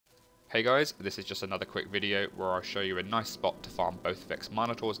Hey guys, this is just another quick video where I'll show you a nice spot to farm both Vex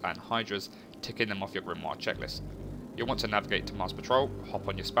Minotaurs and Hydras, ticking them off your Grimoire checklist. You'll want to navigate to Mars Patrol, hop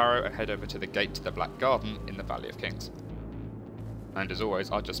on your Sparrow and head over to the gate to the Black Garden in the Valley of Kings. And as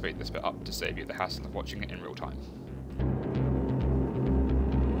always, I'll just speed this bit up to save you the hassle of watching it in real time.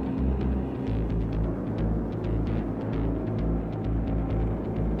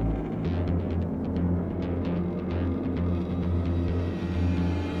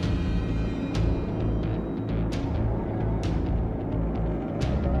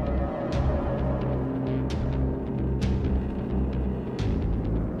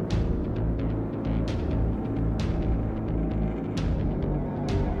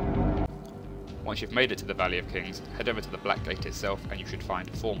 Once you've made it to the Valley of Kings, head over to the Black Gate itself and you should find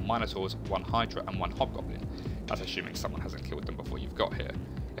 4 Minotaurs, 1 Hydra and 1 Hobgoblin. That's assuming someone hasn't killed them before you've got here.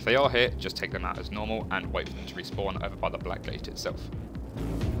 If they are here, just take them out as normal and wait for them to respawn over by the Black Gate itself.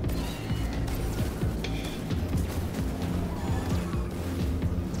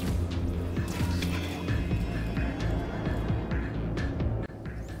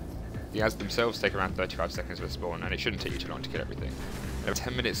 The ads themselves take around 35 seconds to spawn, and it shouldn't take you too long to kill everything. In a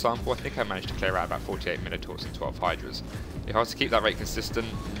 10 minute sample, I think I managed to clear out about 48 Minotaurs and 12 Hydras. If I was to keep that rate consistent,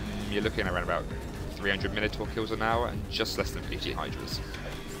 you're looking around about 300 Minotaur kills an hour and just less than 50 Hydras.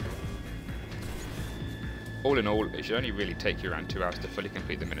 All in all, it should only really take you around 2 hours to fully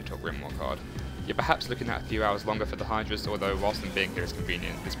complete the Minotaur Grimoire card. You're perhaps looking at a few hours longer for the Hydras, although whilst them being here is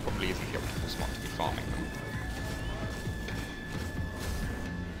convenient, this probably isn't the optimal spot to be farming them.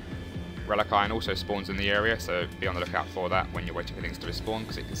 Relic Iron also spawns in the area, so be on the lookout for that when you're waiting for things to respawn,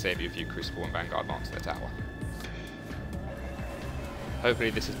 because it can save you a few Crucible and Vanguard marks in the tower. Hopefully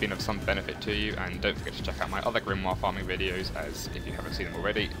this has been of some benefit to you, and don't forget to check out my other Grimoire farming videos, as if you haven't seen them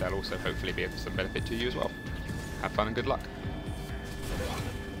already, they'll also hopefully be of some benefit to you as well. Have fun and good luck!